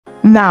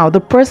Now,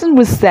 the person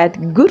who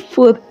said good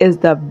food is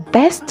the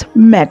best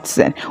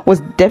medicine was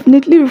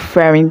definitely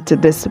referring to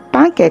this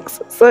pancakes.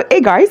 So, hey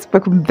guys,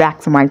 welcome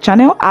back to my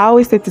channel. I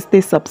always say to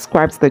stay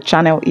subscribed to the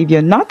channel if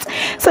you're not.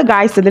 So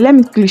guys, today let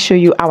me quickly show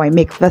you how I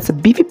make this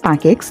beefy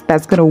pancakes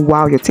that's gonna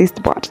wow your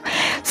taste buds.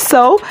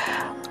 So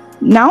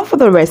now for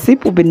the recipe,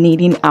 we'll be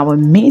needing our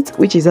meat,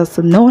 which is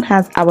also known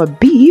as our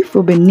beef.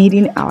 We'll be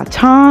needing our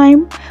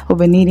thyme, we'll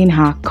be needing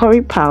our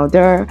curry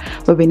powder,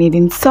 we'll be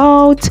needing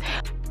salt.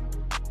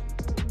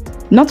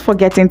 Not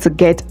forgetting to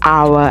get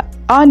our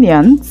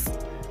onions.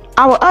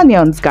 Our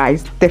onions,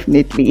 guys,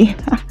 definitely.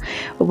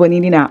 We'll be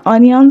needing our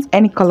onions,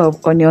 any color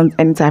of onions,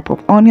 any type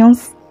of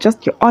onions,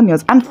 just your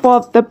onions. And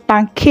for the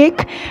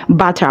pancake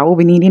batter, we'll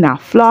be needing our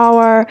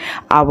flour,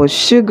 our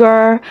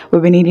sugar,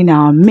 we'll be needing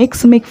our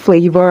mix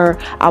flavor,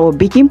 our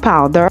baking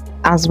powder,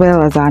 as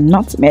well as our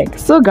nutmeg.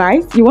 So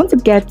guys, you want to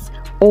get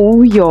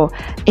all your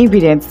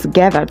ingredients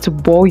together to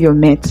boil your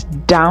meat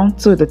down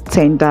to the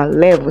tender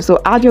level. So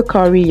add your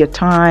curry, your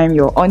thyme,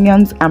 your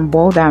onions, and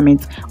boil that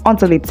meat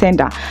until it's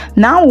tender.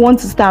 Now we want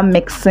to start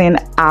mixing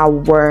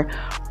our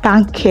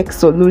pancake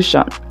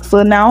solution.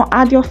 So now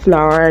add your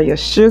flour, your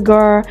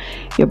sugar,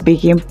 your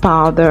baking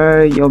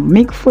powder, your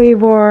mix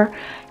flavor,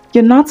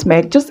 your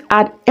nutmeg. Just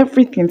add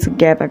everything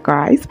together,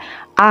 guys.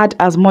 Add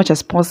as much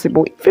as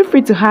possible. Feel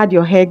free to add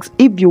your eggs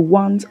if you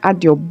want,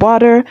 add your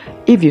butter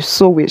if you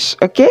so wish.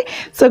 Okay,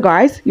 so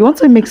guys, you want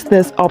to mix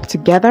this up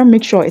together.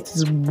 Make sure it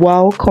is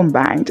well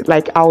combined,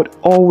 like I would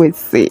always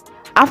say.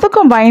 After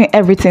combining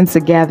everything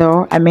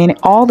together, I mean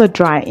all the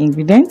dry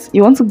ingredients,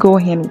 you want to go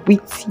in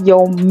with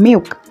your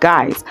milk,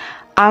 guys.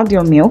 Add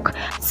your milk.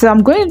 So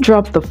I'm going to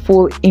drop the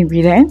full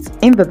ingredients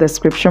in the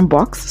description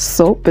box,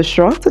 so be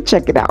sure to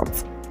check it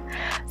out.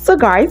 So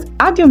guys,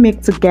 add your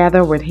milk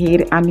together with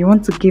it, and you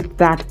want to give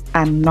that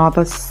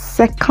another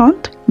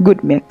second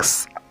good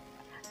mix.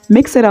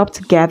 Mix it up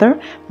together.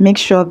 Make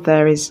sure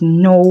there is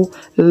no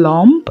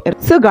lump.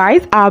 So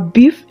guys, our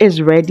beef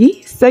is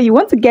ready. So you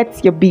want to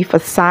get your beef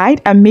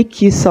aside and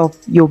make use of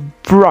your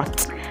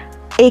broth,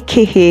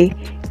 aka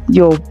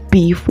your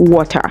beef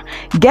water.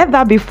 Get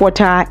that beef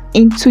water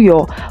into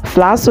your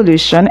flour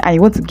solution, and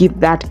you want to give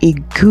that a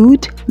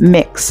good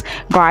mix.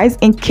 Guys,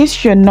 in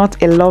case you're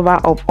not a lover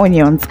of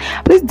onions,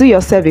 please do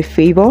yourself a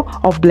favor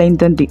of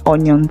blending the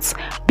onions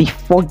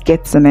before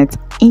getting it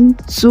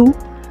into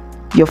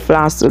your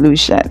flour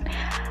solution.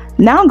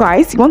 Now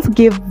guys, you want to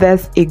give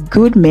this a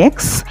good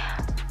mix.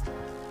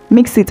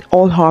 Mix it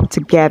all up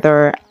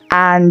together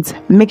and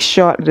make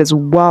sure it is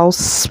well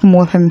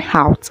smoothened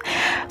out.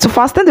 To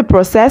fasten the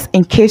process,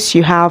 in case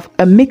you have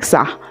a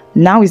mixer,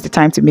 now is the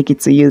time to make it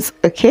to use.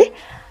 Okay,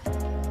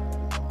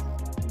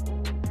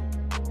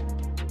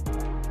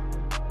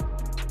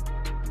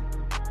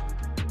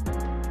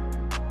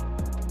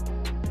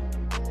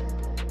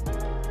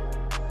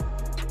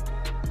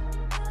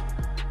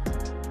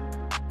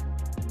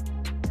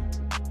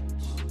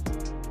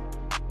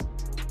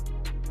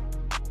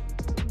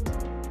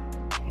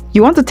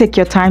 you want to take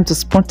your time to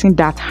smoothen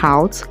that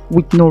out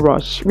with no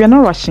rush. We're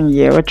not rushing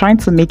here. We're trying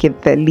to make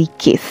it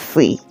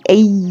delicacy.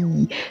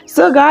 Hey.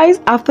 So guys,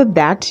 after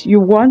that,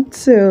 you want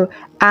to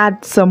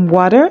add some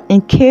water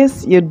in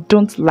case you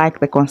don't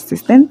like the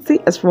consistency.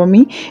 As for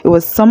me, it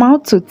was somehow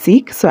too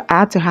thick, so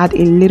I had to add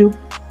a little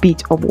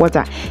bit of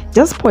water.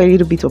 Just pour a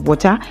little bit of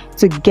water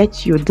to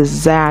get your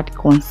desired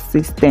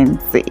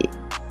consistency.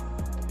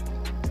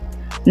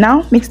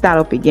 Now mix that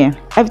up again.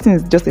 Everything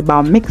is just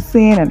about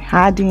mixing and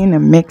adding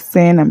and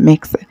mixing and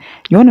mixing.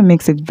 You want to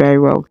mix it very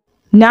well.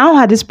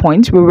 Now at this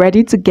point, we're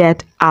ready to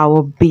get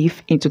our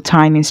beef into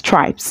tiny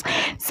stripes.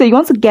 So you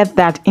want to get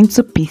that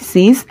into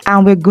pieces,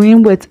 and we're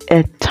going with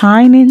a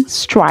tiny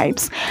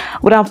stripes.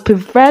 Would have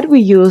preferred we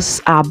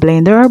use our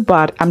blender,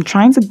 but I'm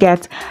trying to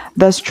get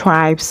the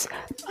stripes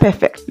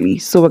perfectly.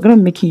 So we're going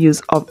to make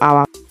use of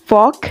our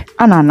fork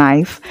and a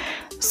knife.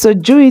 So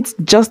do it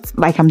just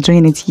like I'm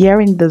doing it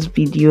here in this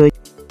video.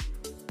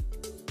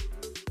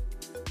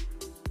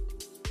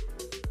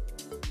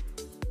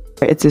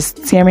 It is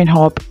tearing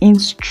up in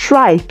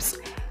stripes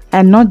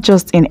and not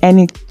just in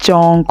any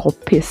chunk or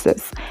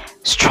pieces.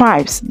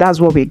 Stripes, that's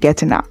what we're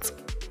getting at.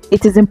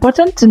 It is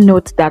important to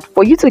note that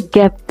for you to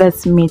get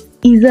this meat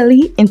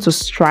easily into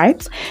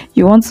stripes,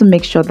 you want to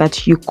make sure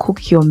that you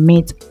cook your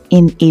meat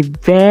in a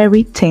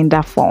very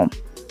tender form.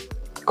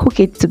 Cook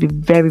it to be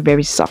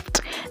very soft.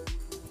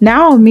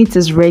 Now our meat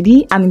is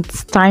ready, and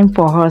it's time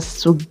for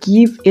us to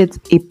give it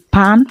a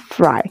pan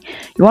fry.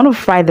 You want to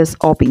fry this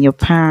up in your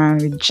pan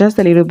with just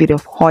a little bit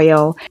of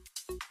oil.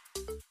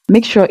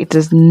 Make sure it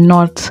is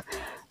not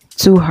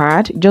too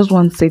hard. You just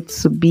want it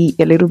to be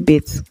a little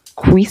bit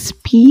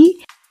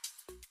crispy.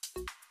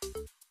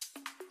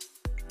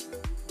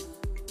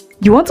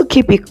 You want to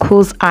keep a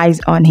close eyes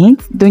on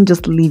it. Don't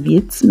just leave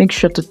it. Make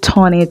sure to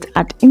turn it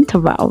at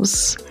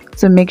intervals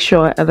to make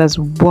sure it is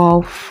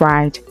well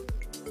fried.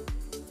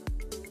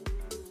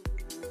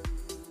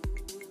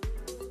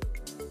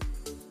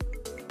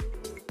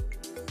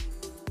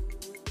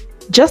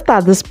 Just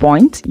at this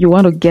point, you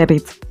want to get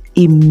it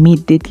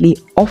immediately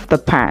off the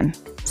pan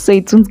so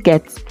it won't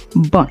get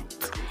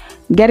burnt.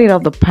 get it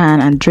off the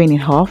pan and drain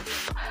it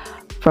off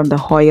from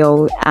the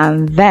oil.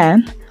 And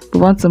then we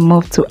want to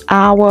move to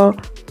our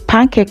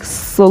pancake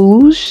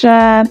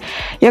solution.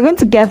 You're going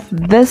to get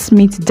this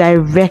meat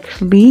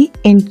directly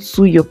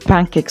into your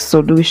pancake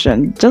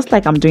solution, just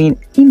like I'm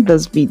doing in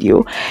this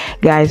video.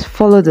 Guys,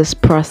 follow this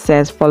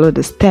process, follow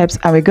the steps,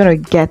 and we're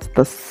going to get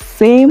the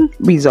same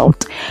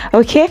result.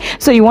 Okay,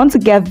 so you want to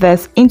get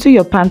this into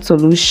your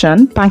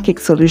pancake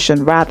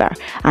solution rather,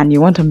 and you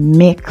want to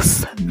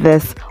mix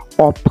this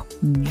up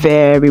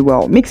very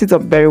well. Mix it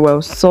up very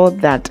well so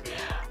that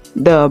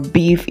the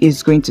beef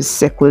is going to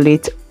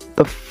circulate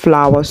the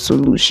flour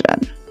solution.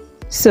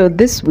 So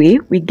this way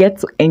we get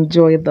to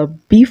enjoy the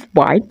beef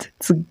bite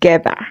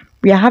together.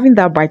 We are having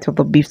that bite of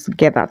the beef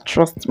together.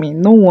 Trust me,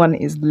 no one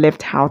is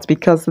left out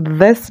because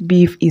this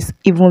beef is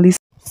evenly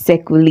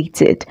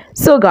circulated.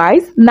 So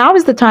guys, now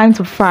is the time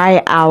to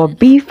fry our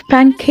beef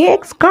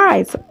pancakes.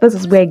 Guys, this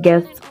is where it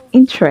gets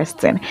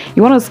interesting.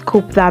 You want to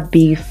scoop that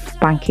beef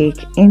pancake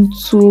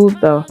into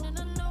the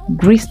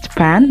greased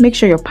pan. Make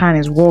sure your pan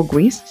is well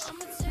greased,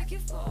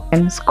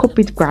 and scoop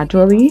it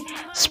gradually.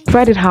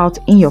 Spread it out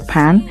in your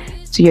pan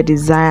to your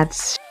desired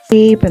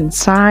shape and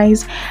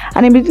size,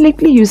 and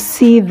immediately you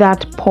see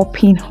that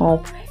popping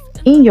up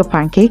in your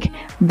pancake.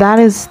 That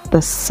is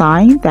the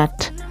sign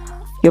that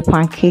your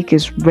pancake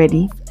is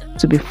ready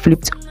to be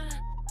flipped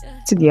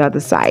to the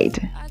other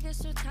side.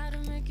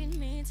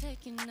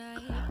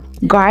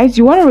 Guys,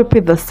 you want to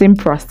repeat the same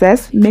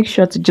process. Make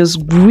sure to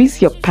just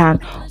grease your pan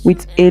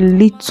with a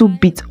little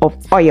bit of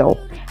oil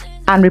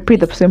and repeat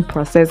the same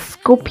process.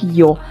 Scoop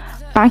your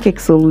pancake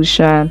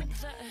solution.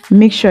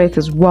 Make sure it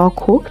is well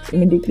cooked.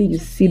 Immediately you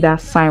see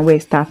that sign where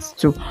it starts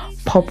to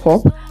pop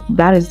up,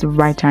 that is the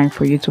right time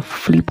for you to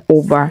flip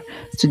over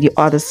to the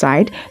other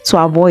side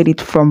to avoid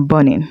it from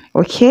burning.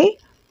 Okay,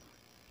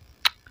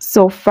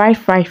 so fry,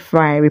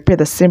 repeat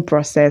the same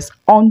process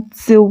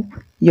until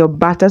your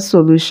batter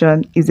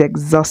solution is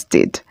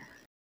exhausted.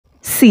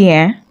 See,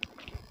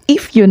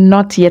 if you're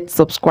not yet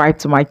subscribed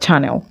to my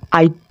channel,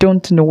 I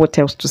don't know what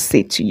else to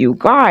say to you.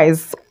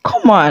 Guys,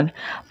 come on,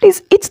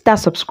 please hit that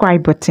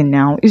subscribe button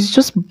now. It's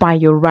just by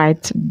your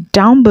right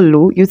down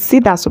below. You see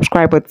that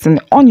subscribe button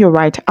on your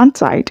right hand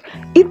side.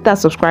 Hit that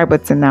subscribe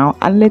button now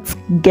and let's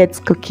get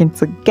cooking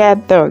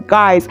together.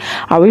 Guys,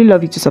 I really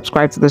love you to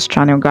subscribe to this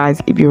channel, guys,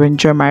 if you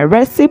enjoy my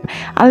recipe,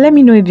 and let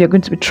me know if you're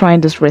going to be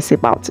trying this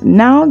recipe out.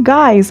 Now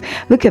guys,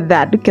 look at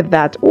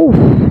that.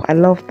 Oh, I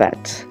love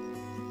that.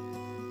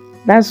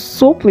 That's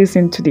so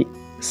pleasing to the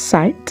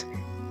sight,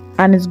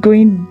 and it's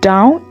going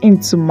down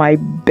into my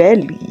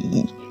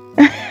belly.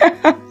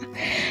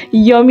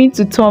 Yummy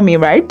to tummy,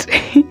 right?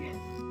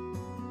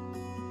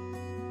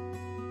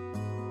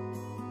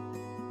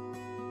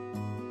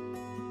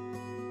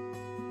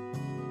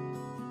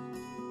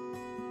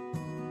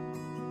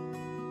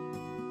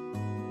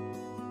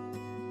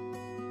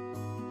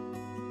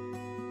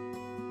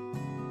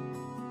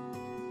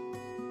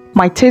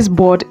 My taste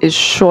bud is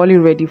surely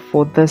ready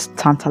for this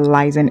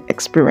tantalizing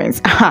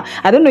experience.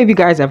 I don't know if you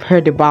guys have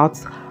heard about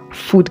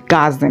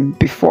foodgasm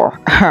before.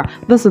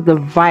 This is the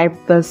vibe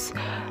this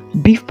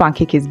beef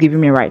pancake is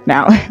giving me right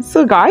now.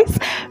 So guys,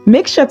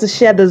 make sure to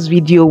share this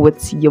video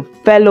with your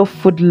fellow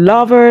food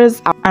lovers,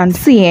 and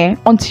see,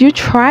 until you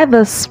try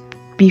this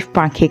beef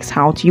pancakes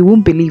out, you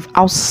won't believe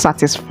how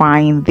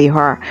satisfying they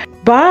are.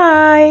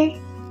 Bye.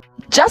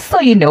 Just so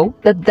you know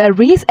that there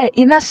is an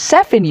inner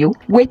chef in you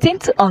waiting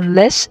to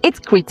unleash its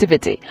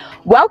creativity.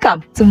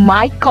 Welcome to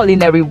my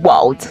culinary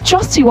world.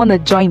 Trust you want to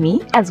join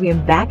me as we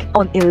embark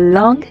on a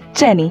long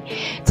journey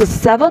to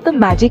savor the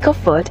magic of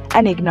food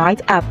and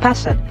ignite our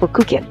passion for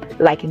cooking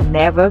like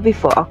never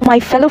before. My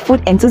fellow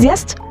food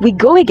enthusiasts, we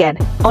go again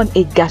on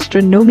a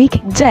gastronomic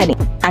journey.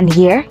 And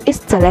here is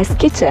Tele's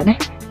Kitchen,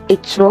 a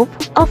trove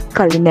of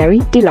culinary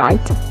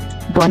delight.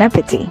 Bon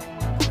appetit.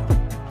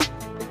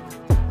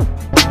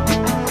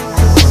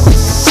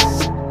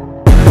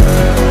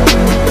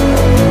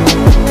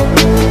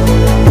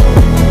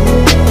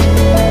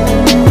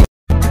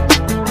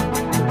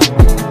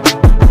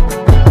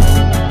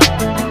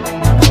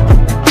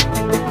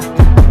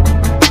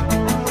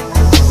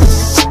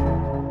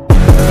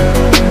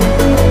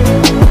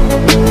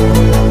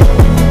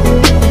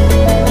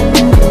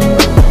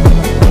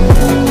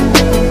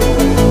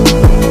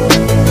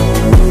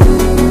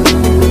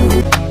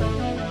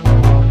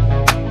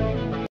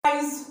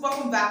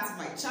 Back to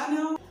my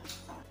channel.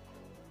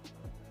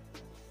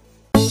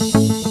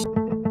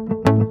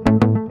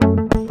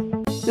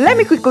 Let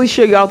me quickly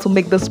show you how to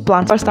make this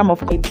plant. First time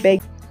of a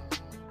bag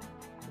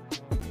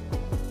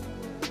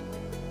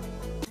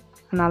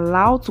and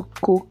allow to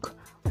cook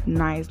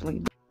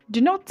nicely.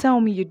 Do not tell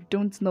me you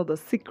don't know the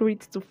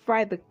secret to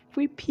fry the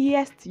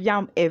creepiest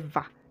yam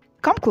ever.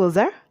 Come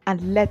closer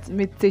and let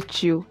me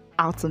teach you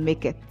how to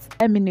make it.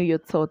 Let me know your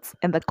thoughts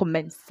in the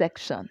comment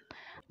section.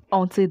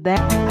 Until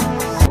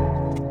then.